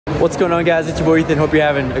What's going on, guys? It's your boy Ethan. Hope you're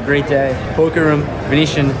having a great day. Poker room,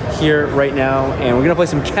 Venetian here right now, and we're gonna play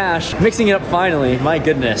some cash. Mixing it up finally. My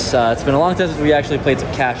goodness, it's been a long time since we actually played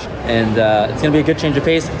some cash, and it's gonna be a good change of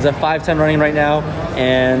pace. It's a 5-10 running right now,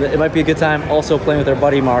 and it might be a good time also playing with our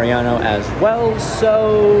buddy Mariano as well.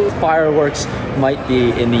 So fireworks might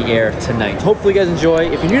be in the air tonight. Hopefully you guys enjoy.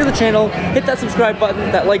 If you're new to the channel, hit that subscribe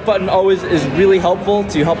button. That like button always is really helpful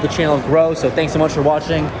to help the channel grow. So thanks so much for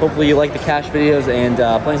watching. Hopefully you like the cash videos and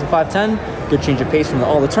playing some 5-10. Good change of pace from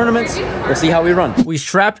all the tournaments. We'll see how we run. We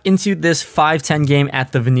strap into this 5-10 game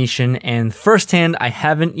at the Venetian, and first hand, I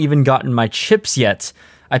haven't even gotten my chips yet.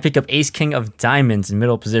 I pick up ace king of diamonds in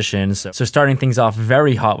middle position, so starting things off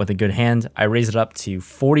very hot with a good hand. I raise it up to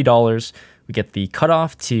 $40. We get the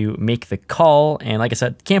cutoff to make the call, and like I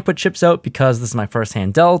said, can't put chips out because this is my first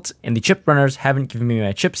hand dealt, and the chip runners haven't given me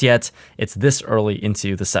my chips yet. It's this early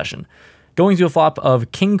into the session. Going to a flop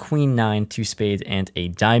of king, queen, 9, 2 spades, and a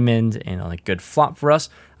diamond, and on a good flop for us,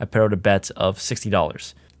 I put out a bet of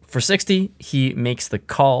 $60. For 60, he makes the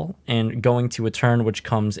call, and going to a turn which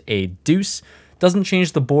comes a deuce, doesn't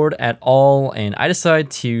change the board at all, and I decide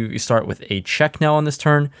to start with a check now on this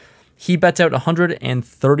turn. He bets out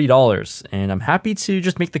 $130, and I'm happy to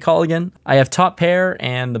just make the call again. I have top pair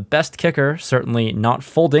and the best kicker, certainly not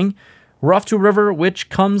folding. We're off to a river, which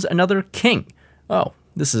comes another king. Oh,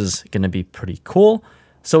 this is going to be pretty cool.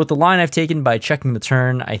 So with the line I've taken by checking the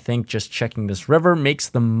turn, I think just checking this river makes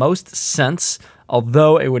the most sense,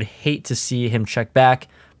 although I would hate to see him check back.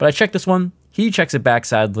 But I check this one, he checks it back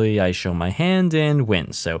sadly, I show my hand and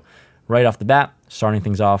win. So right off the bat, starting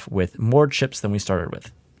things off with more chips than we started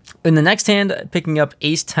with. In the next hand, picking up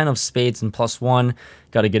ace 10 of spades and +1,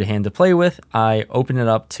 got a good hand to play with, I open it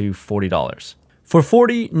up to $40. For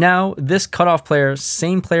 40, now this cutoff player,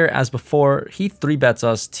 same player as before, he 3-bets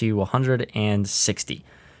us to 160.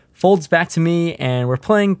 Folds back to me, and we're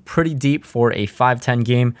playing pretty deep for a 5-10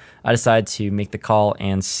 game. I decide to make the call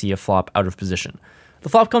and see a flop out of position. The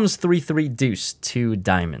flop comes 3-3 deuce, 2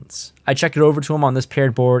 diamonds. I check it over to him on this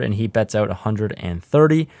paired board, and he bets out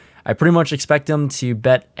 130. I pretty much expect him to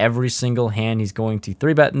bet every single hand he's going to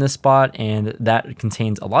 3-bet in this spot, and that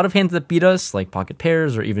contains a lot of hands that beat us, like pocket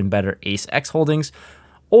pairs or even better ace-x holdings,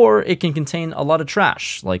 or it can contain a lot of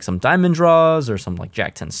trash, like some diamond draws or some like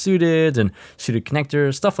jack-10 suited and suited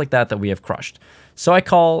connectors, stuff like that that we have crushed. So I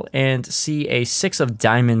call and see a 6 of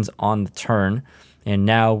diamonds on the turn, and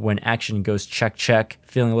now when action goes check-check,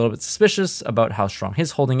 feeling a little bit suspicious about how strong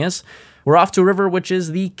his holding is, we're off to a river, which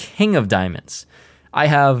is the king of diamonds. I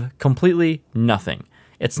have completely nothing.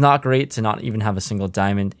 It's not great to not even have a single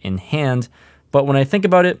diamond in hand, but when I think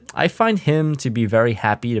about it, I find him to be very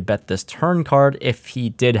happy to bet this turn card if he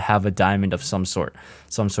did have a diamond of some sort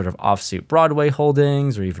of offsuit Broadway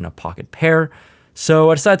holdings or even a pocket pair. So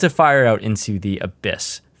I decided to fire out into the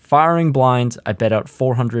abyss. Firing blind, I bet out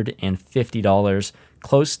 $450,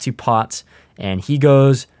 close to pot, and he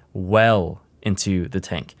goes well into the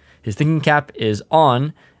tank. His thinking cap is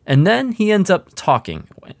on, and then he ends up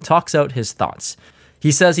talks out his thoughts.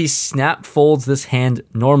 He says he snap folds this hand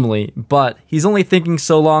normally, but he's only thinking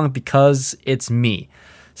so long because it's me.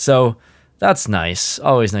 So that's nice.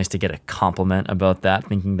 Always nice to get a compliment about that,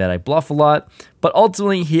 thinking that I bluff a lot. But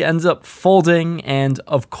ultimately, he ends up folding, and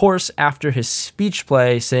of course, after his speech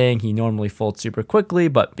play saying he normally folds super quickly,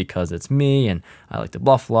 but because it's me and I like to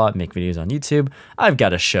bluff a lot, make videos on YouTube, I've got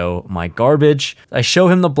to show my garbage. I show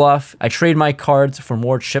him the bluff, I trade my cards for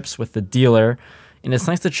more chips with the dealer, and it's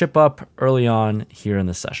nice to chip up early on here in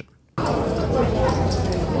the session.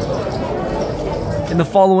 In the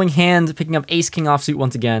following hand, picking up ace-king offsuit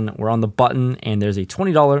once again, we're on the button, and there's a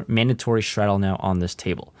 $20 mandatory straddle now on this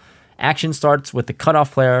table. Action starts with the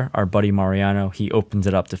cutoff player, our buddy Mariano. He opens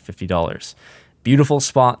it up to $50. Beautiful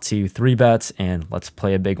spot to 3-bet, and let's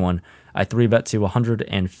play a big one. I 3-bet to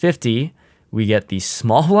 150. We get the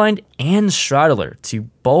small blind and straddler to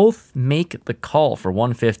both make the call for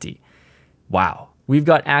 150. Wow. We've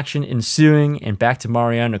got action ensuing, and back to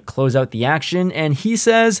Mariano to close out the action, and he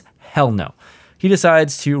says, hell no. He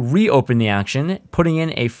decides to reopen the action, putting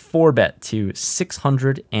in a 4-bet to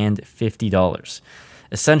 $650.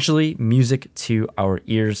 Essentially, music to our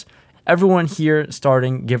ears. Everyone here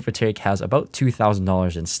starting, give or take, has about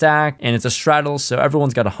 $2,000 in stack, and it's a straddle, so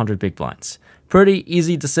everyone's got 100 big blinds. Pretty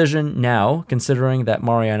easy decision now, considering that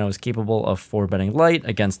Mariano is capable of 4-betting light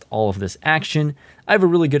against all of this action. I have a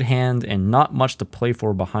really good hand and not much to play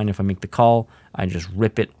for behind if I make the call. I just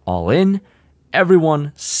rip it all in.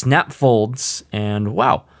 Everyone snap folds, and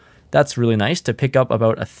wow, that's really nice to pick up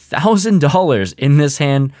about $1,000 in this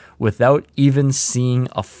hand without even seeing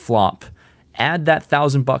a flop. Add that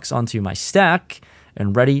 $1,000 onto my stack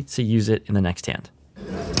and ready to use it in the next hand.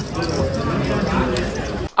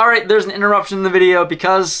 Alright, there's an interruption in the video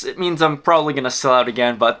because it means I'm probably going to sell out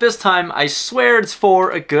again, but this time I swear it's for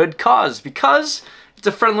a good cause, because it's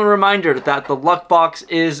a friendly reminder that the Luck Box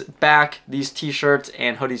is back. These t-shirts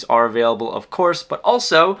and hoodies are available, of course, but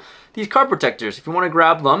also these card protectors. If you want to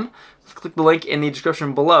grab them, click the link in the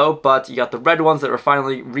description below, but you got the red ones that are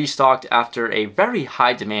finally restocked after a very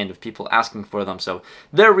high demand of people asking for them, so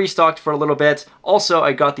they're restocked for a little bit. Also,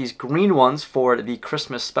 I got these green ones for the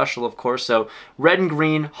Christmas special, of course, so red and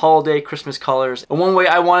green holiday Christmas colors. And one way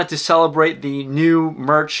I wanted to celebrate the new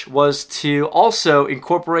merch was to also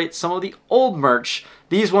incorporate some of the old merch.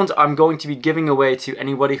 These ones I'm going to be giving away to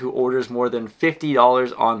anybody who orders more than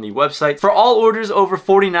 $50 on the website. For all orders over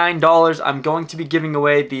 $49, I'm going to be giving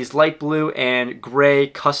away these light blue and gray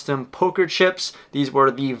custom poker chips. These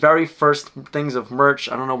were the very first things of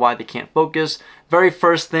merch. I don't know why they can't focus. Very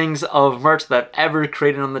first things of merch that I've ever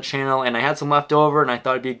created on the channel, and I had some left over and I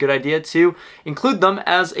thought it'd be a good idea to include them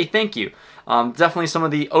as a thank you. Definitely some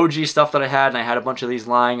of the OG stuff that I had, and I had a bunch of these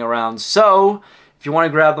lying around. So if you want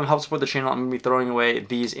to grab them, help support the channel, I'm going to be throwing away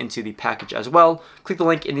these into the package as well. Click the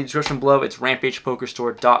link in the description below. It's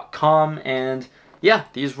rampagepokerstore.com. And yeah,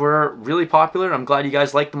 these were really popular. I'm glad you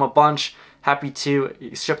guys liked them a bunch. Happy to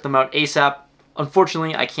ship them out ASAP.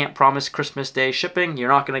 Unfortunately, I can't promise Christmas Day shipping. You're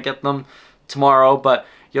not going to get them tomorrow, but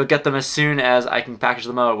you'll get them as soon as I can package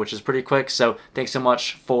them out, which is pretty quick. So thanks so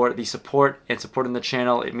much for the support and supporting the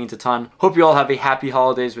channel. It means a ton. Hope you all have a happy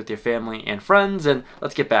holidays with your family and friends, and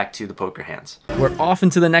let's get back to the poker hands. We're off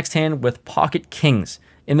into the next hand with pocket kings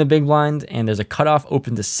in the big blind, and there's a cutoff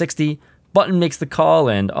open to 60. Button makes the call,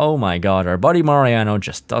 and oh my god, our buddy Mariano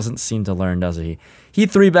just doesn't seem to learn, does he? He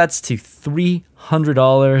 3-bets to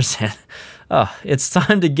 $300, and it's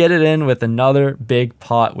time to get it in with another big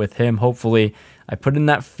pot with him, hopefully. I put in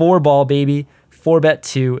that 4-ball, baby. 4-bet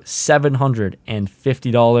to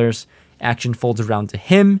 $750. Action folds around to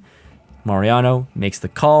him. Mariano makes the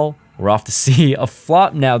call. We're off to see a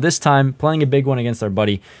flop now, this time playing a big one against our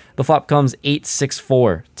buddy. The flop comes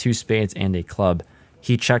 8-6-4, 2 spades and a club.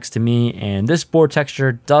 He checks to me, and this board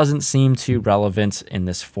texture doesn't seem too relevant in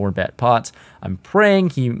this 4-bet pot. I'm praying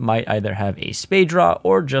he might either have a spade draw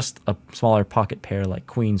or just a smaller pocket pair like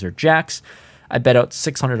queens or jacks. I bet out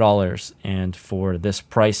 $600, and for this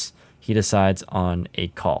price, he decides on a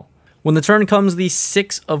call. When the turn comes the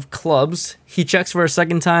 6 of clubs, he checks for a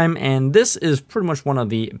second time, and this is pretty much one of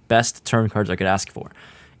the best turn cards I could ask for.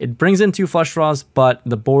 It brings in 2 flush draws, but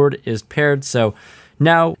the board is paired, so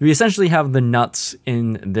now we essentially have the nuts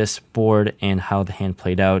in this board and how the hand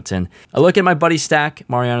played out. And I look at my buddy's stack.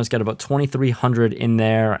 Mariano's got about 2,300 in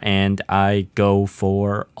there, and I go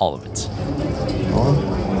for all of it.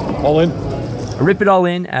 All in. I rip it all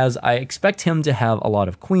in, as I expect him to have a lot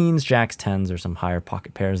of queens, jacks, tens, or some higher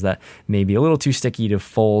pocket pairs that may be a little too sticky to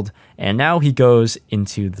fold. And now he goes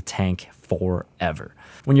into the tank forever.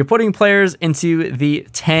 When you're putting players into the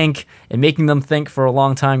tank and making them think for a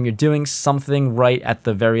long time, you're doing something right at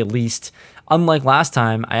the very least. Unlike last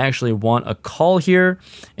time, I actually want a call here,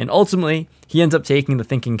 and ultimately, he ends up taking the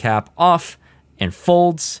thinking cap off and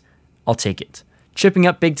folds. I'll take it. Chipping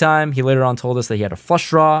up big time. He later on told us that he had a flush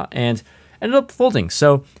draw and ended up folding.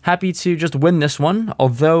 So happy to just win this one,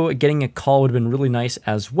 although getting a call would have been really nice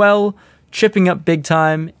as well. Chipping up big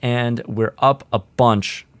time, and we're up a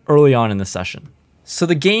bunch early on in the session. So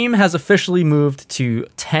the game has officially moved to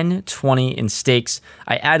 10-20 in stakes.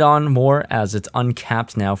 I add on more as it's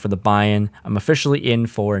uncapped now for the buy-in. I'm officially in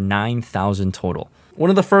for 9,000 total. One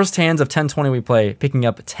of the first hands of 10-20 we play, picking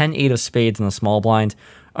up 10-8 of spades in the small blind.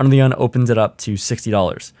 Under the gun opens it up to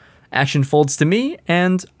 $60. Action folds to me,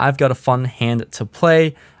 and I've got a fun hand to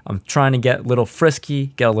play. I'm trying to get a little frisky,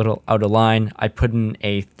 get a little out of line. I put in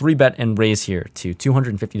a 3-bet and raise here to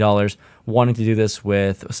 $250, wanting to do this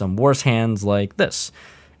with some worse hands like this.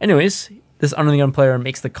 Anyways, this under the gun player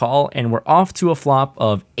makes the call, and we're off to a flop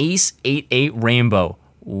of ace 8-8 rainbow.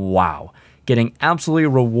 Wow. Getting absolutely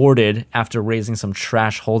rewarded after raising some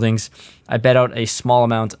trash holdings. I bet out a small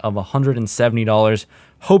amount of $170,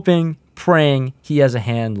 hoping, praying he has a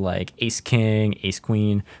hand like ace king, ace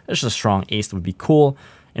queen. That's just a strong ace that would be cool.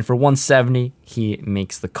 And for 170, he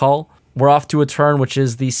makes the call. We're off to a turn, which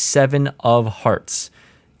is the 7 of hearts.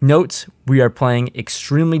 Note, we are playing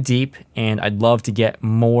extremely deep, and I'd love to get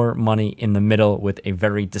more money in the middle with a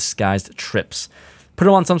very disguised trips. Put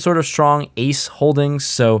him on some sort of strong ace holdings,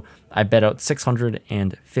 so I bet out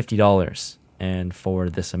 $650. And for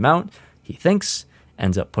this amount, he thinks,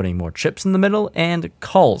 ends up putting more chips in the middle, and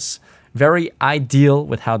calls. Very ideal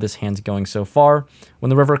with how this hand's going so far. When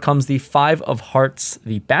the river comes the 5 of hearts,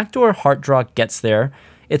 the backdoor heart draw gets there.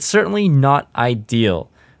 It's certainly not ideal,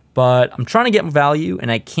 but I'm trying to get value,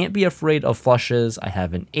 and I can't be afraid of flushes. I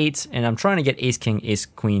have an 8, and I'm trying to get ace king, ace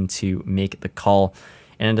queen to make the call,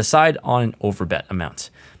 and then decide on an overbet amount.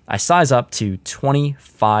 I size up to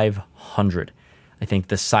 2,500. I think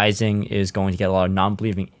the sizing is going to get a lot of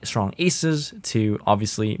non-believing strong aces to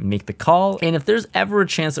obviously make the call. And if there's ever a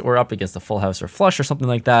chance that we're up against a full house or flush or something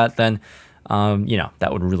like that, then, you know,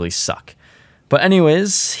 that would really suck. But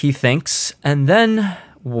anyways, he thinks, and then,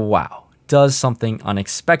 wow, does something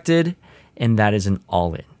unexpected, and that is an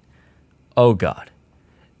all-in. Oh God.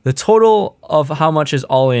 The total of how much his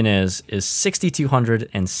all-in is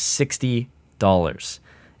 $6,260.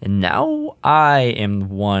 And now I am the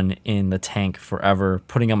one in the tank forever,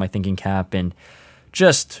 putting on my thinking cap and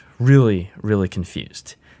just really, really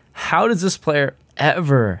confused. How does this player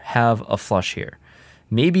ever have a flush here?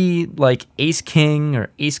 Maybe like ace king or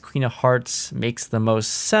ace queen of hearts makes the most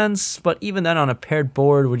sense, but even then on a paired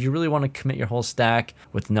board, would you really want to commit your whole stack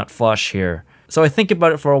with nut flush here? So I think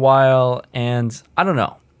about it for a while, and I don't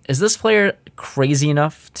know. Is this player crazy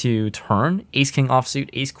enough to turn ace king offsuit,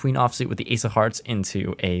 ace queen offsuit with the ace of hearts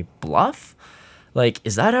into a bluff? Like,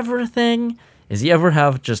 is that ever a thing? Does he ever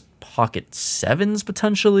have just pocket sevens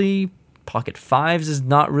potentially? Pocket fives is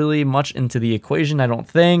not really much into the equation, I don't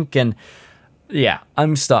think. And yeah,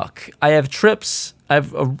 I'm stuck. I have trips. I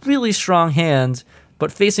have a really strong hand,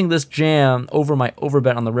 but facing this jam over my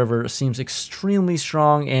overbet on the river seems extremely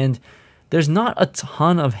strong, and there's not a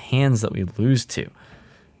ton of hands that we lose to.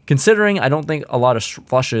 Considering I don't think a lot of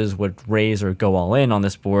flushes would raise or go all in on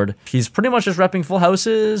this board, he's pretty much just repping full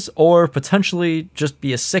houses or potentially just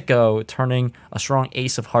be a sicko turning a strong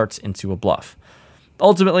ace of hearts into a bluff.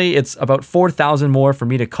 Ultimately, it's about 4,000 more for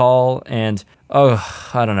me to call, and oh,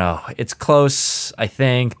 I don't know. It's close, I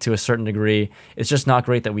think, to a certain degree. It's just not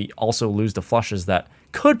great that we also lose the flushes that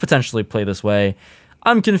could potentially play this way.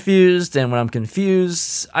 I'm confused, and when I'm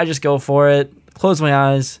confused, I just go for it, close my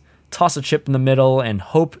eyes, toss a chip in the middle, and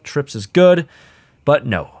hope trips is good. But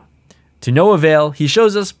no. To no avail, he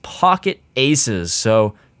shows us pocket aces,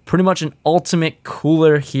 so pretty much an ultimate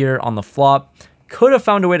cooler here on the flop. Could have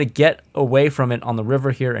found a way to get away from it on the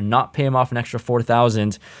river here and not pay him off an extra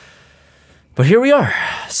 4,000. But here we are,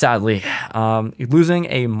 sadly. Losing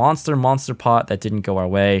a monster pot that didn't go our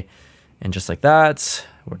way. And just like that,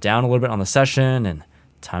 we're down a little bit on the session and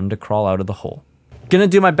time to crawl out of the hole. Gonna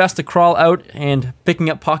do my best to crawl out, and picking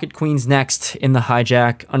up pocket queens next in the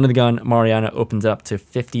hijack. Under the gun, Mariana opens it up to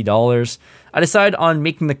 $50. I decide on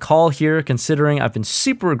making the call here, considering I've been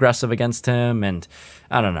super aggressive against him, and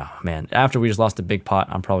I don't know, man. After we just lost a big pot,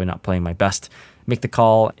 I'm probably not playing my best. Make the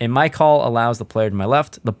call, and my call allows the player to my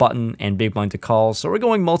left, the button, and big blind to call, so we're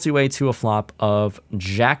going multi-way to a flop of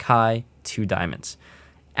jack high, 2 diamonds.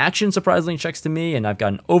 Action surprisingly checks to me, and I've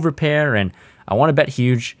got an overpair, and I want to bet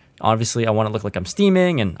huge. Obviously, I want to look like I'm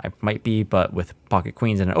steaming, and I might be, but with pocket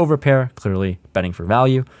queens and an overpair, clearly betting for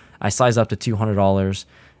value. I size up to $200,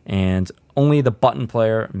 and only the button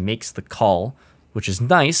player makes the call, which is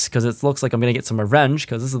nice because it looks like I'm going to get some revenge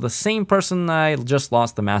because this is the same person I just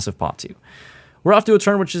lost the massive pot to. We're off to a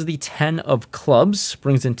turn which is the 10 of clubs,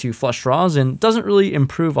 brings in 2 flush draws, and doesn't really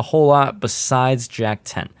improve a whole lot besides jack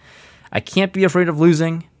 10. I can't be afraid of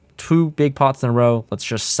losing 2 big pots in a row. Let's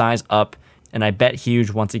just size up. And I bet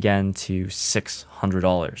huge once again to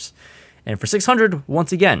 $600. And for $600,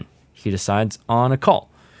 once again, he decides on a call.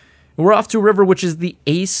 We're off to a river, which is the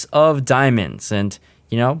ace of diamonds. And,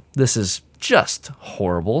 you know, this is just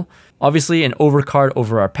horrible. Obviously, an overcard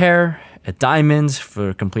over our pair, a diamond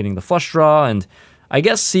for completing the flush draw. And I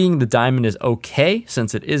guess seeing the diamond is okay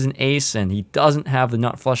since it is an ace and he doesn't have the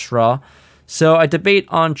nut flush draw. So I debate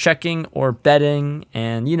on checking or betting,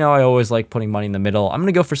 and you know I always like putting money in the middle. I'm going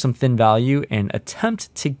to go for some thin value and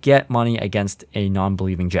attempt to get money against a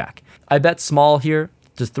non-believing jack. I bet small here,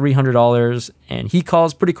 just $300, and he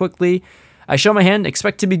calls pretty quickly. I show my hand,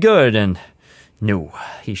 expect to be good, and no.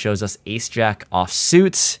 He shows us ace-jack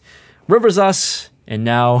offsuit, rivers us, and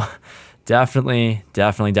now definitely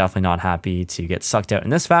not happy to get sucked out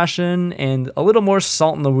in this fashion, and a little more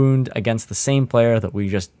salt in the wound against the same player that we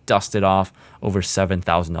just dusted off over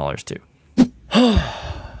 $7,000 to.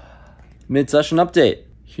 Mid-session update.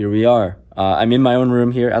 Here we are. I'm in my own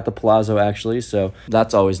room here at the Palazzo, actually, so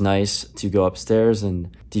that's always nice to go upstairs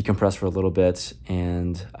and decompress for a little bit.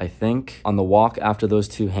 And I think on the walk after those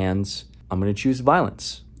 2 hands, I'm going to choose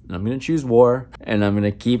violence. And I'm going to choose war, and I'm going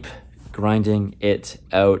to keep grinding it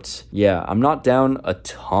out. Yeah, I'm not down a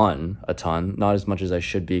ton, not as much as I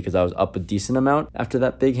should be because I was up a decent amount after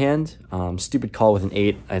that big hand. Stupid call with an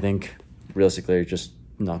 8. I think realistically just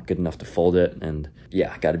not good enough to fold it, and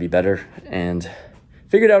yeah, got to be better. And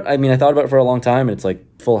figured out, I mean, I thought about it for a long time, and it's like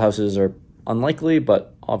full houses are unlikely,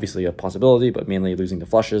 but obviously a possibility, but mainly losing the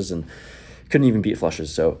flushes and couldn't even beat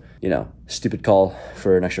flushes. So, you know, stupid call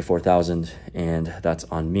for an extra 4,000, and that's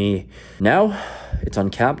on me. Now it's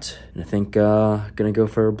uncapped, and I think gonna go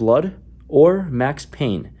for blood or max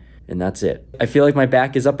pain, and that's it. I feel like my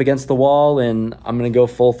back is up against the wall, and I'm gonna go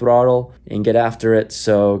full throttle and get after it.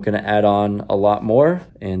 So gonna add on a lot more,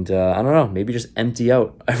 and I don't know, maybe just empty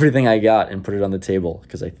out everything I got and put it on the table,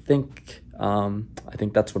 because I think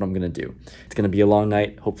that's what I'm gonna do. It's gonna be a long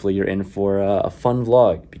night. Hopefully you're in for a fun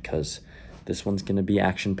vlog, because this one's gonna be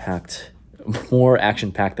action-packed, more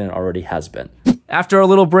action-packed than it already has been. After a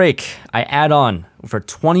little break, I add on for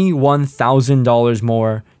 $21,000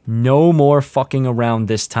 more. No more fucking around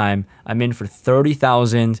this time. I'm in for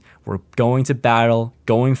 30,000. We're going to battle,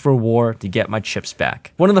 going for war to get my chips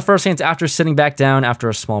back. One of the first hands after sitting back down after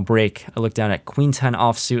a small break, I look down at Queen 10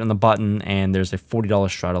 offsuit on the button, and there's a $40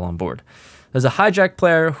 straddle on board. There's a hijack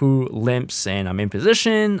player who limps, and I'm in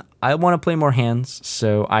position. I want to play more hands,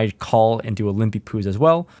 so I call and do a limpy poos as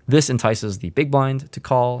well. This entices the big blind to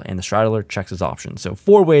call, and the straddler checks his options. So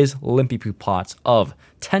 4 ways limpy poo pots of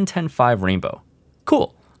 10-10-5 rainbow.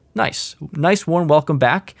 Cool. Nice warm welcome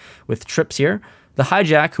back with trips here. The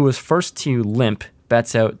hijack, who was first to limp,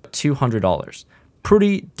 bets out $200.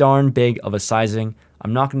 Pretty darn big of a sizing.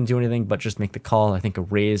 I'm not going to do anything but just make the call. I think a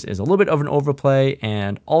raise is a little bit of an overplay,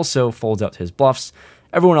 and also folds out his bluffs.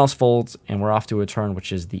 Everyone else folds, and we're off to a turn,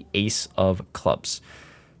 which is the ace of clubs.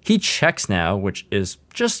 He checks now, which is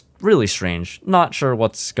just really strange. Not sure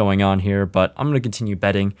what's going on here, but I'm going to continue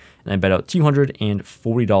betting, and I bet out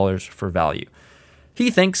 $240 for value. He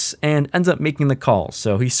thinks and ends up making the call,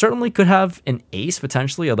 so he certainly could have an ace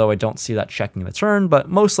potentially, although I don't see that checking the turn, but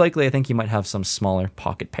most likely I think he might have some smaller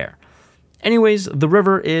pocket pair. Anyways, the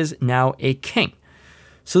river is now a king.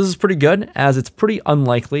 So this is pretty good, as it's pretty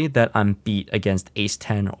unlikely that I'm beat against ace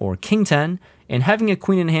 10 or king 10, and having a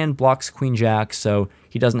queen in hand blocks queen jack, so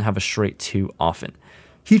he doesn't have a straight too often.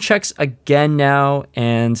 He checks again now,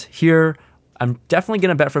 and here I'm definitely going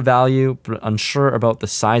to bet for value, but unsure about the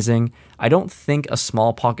sizing. I don't think a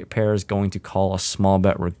small pocket pair is going to call a small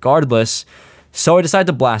bet regardless, so I decide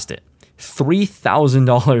to blast it.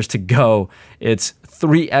 $3,000 to go. It's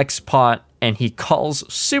 3x pot, and he calls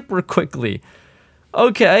super quickly.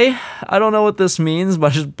 Okay, I don't know what this means,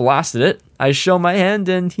 but I just blasted it. I show my hand,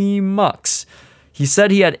 and he mucks. He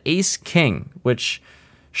said he had ace king, which,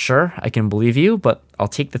 sure, I can believe you, but I'll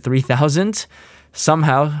take the 3,000.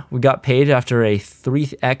 Somehow we got paid after a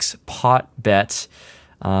 3x pot bet.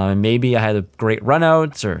 Maybe I had a great run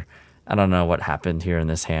out, or I don't know what happened here in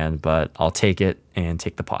this hand, but I'll take it and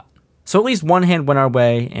take the pot. So at least one hand went our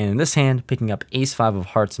way, and in this hand, picking up ace 5 of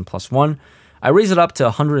hearts and +1, I raise it up to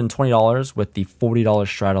 $120 with the $40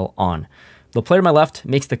 straddle on. The player to my left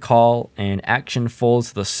makes the call, and action folds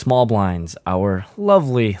to the small blinds, our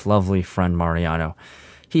lovely, lovely friend Mariano.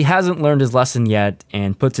 He hasn't learned his lesson yet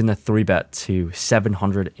and puts in a 3-bet to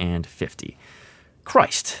 750.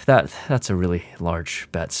 Christ, that's a really large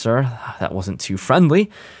bet, sir. That wasn't too friendly.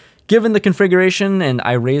 Given the configuration, and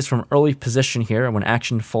I raise from early position here, when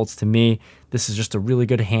action folds to me, this is just a really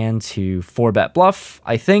good hand to 4-bet bluff,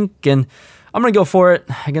 I think, and I'm going to go for it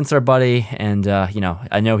against our buddy, and, you know,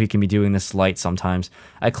 I know he can be doing this light sometimes.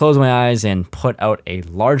 I close my eyes and put out a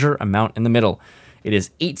larger amount in the middle. It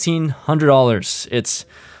is $1,800. It's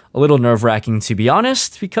a little nerve-wracking, to be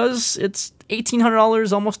honest, because it's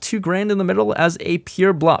 $1,800, almost $2,000 in the middle as a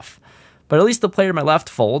pure bluff. But at least the player to my left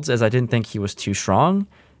folds, as I didn't think he was too strong.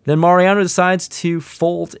 Then Mariano decides to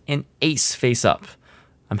fold an ace face up.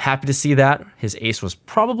 I'm happy to see that. His ace was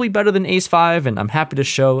probably better than ace 5, and I'm happy to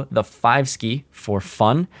show the 5 ski for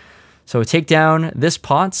fun. So take down this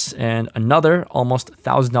pot and another almost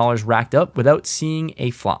 $1,000 racked up without seeing a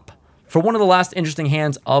flop. For one of the last interesting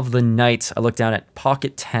hands of the night, I look down at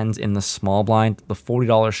pocket 10s in the small blind. The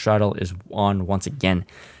 $40 straddle is on once again.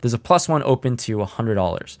 There's a +1 open to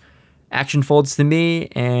 $100. Action folds to me,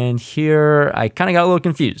 and here I kind of got a little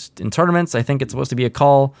confused. In tournaments, I think it's supposed to be a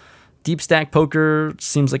call. Deep stack poker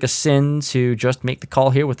seems like a sin to just make the call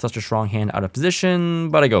here with such a strong hand out of position,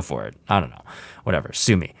 but I go for it. I don't know. Whatever,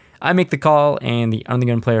 sue me. I make the call, and the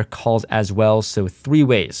undergun player calls as well, so 3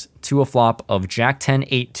 ways to a flop of Jack 10,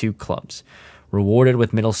 8, 2 clubs. Rewarded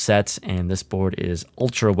with middle sets, and this board is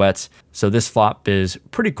ultra wet, so this flop is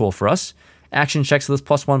pretty cool for us. Action checks this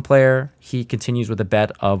 +1 player. He continues with a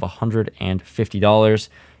bet of $150,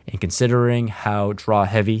 and considering how draw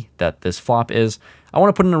heavy that this flop is, I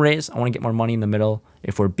want to put in a raise. I want to get more money in the middle.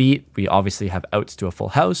 If we're beat, we obviously have outs to a full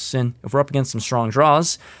house, and if we're up against some strong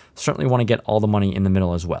draws, certainly want to get all the money in the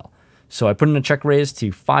middle as well. So I put in a check raise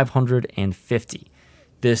to $550.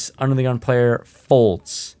 This under the gun player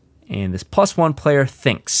folds, And this +1 player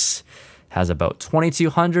thinks. Has about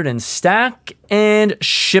 2,200 in stack and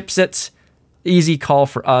ships it. Easy call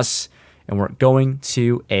for us. And we're going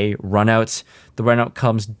to a run out. The run out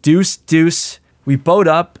comes deuce, deuce. We boat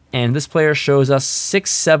up, and this player shows us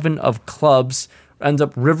 6-7 of clubs. Ends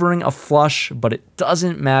up rivering a flush, but it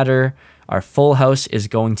doesn't matter. Our full house is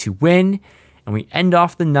going to win. And we end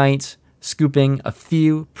off the night scooping a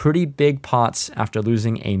few pretty big pots after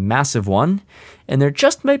losing a massive one. And there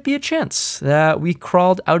just might be a chance that we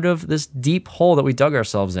crawled out of this deep hole that we dug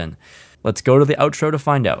ourselves in. Let's go to the outro to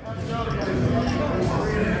find out.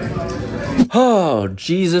 Oh,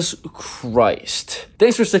 Jesus Christ.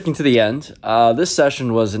 Thanks for sticking to the end. This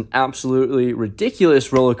session was an absolutely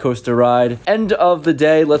ridiculous roller coaster ride. End of the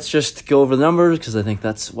day, let's just go over the numbers because I think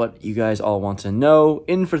that's what you guys all want to know.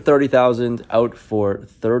 In for 30,000, out for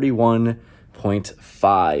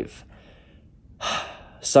 31.5.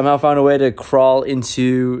 Somehow found a way to crawl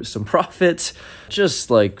into some profit.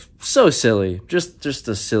 Just like so silly. Just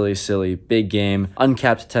a silly big game.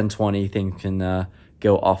 Uncapped 10-20 thing can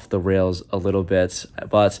go off the rails a little bit.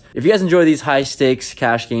 But if you guys enjoy these high stakes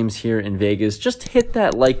cash games here in Vegas, just hit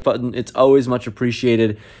that like button. It's always much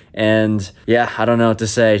appreciated. And yeah, I don't know what to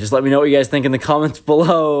say. Just let me know what you guys think in the comments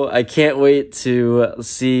below. I can't wait to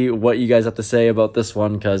see what you guys have to say about this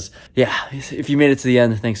one, because yeah, if you made it to the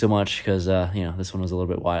end, thanks so much, because you know, this one was a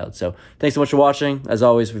little bit wild. So thanks so much for watching. As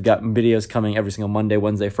always, we've got videos coming every single Monday,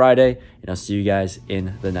 Wednesday, Friday, and I'll see you guys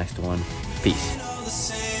in the next one.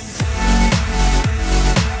 Peace.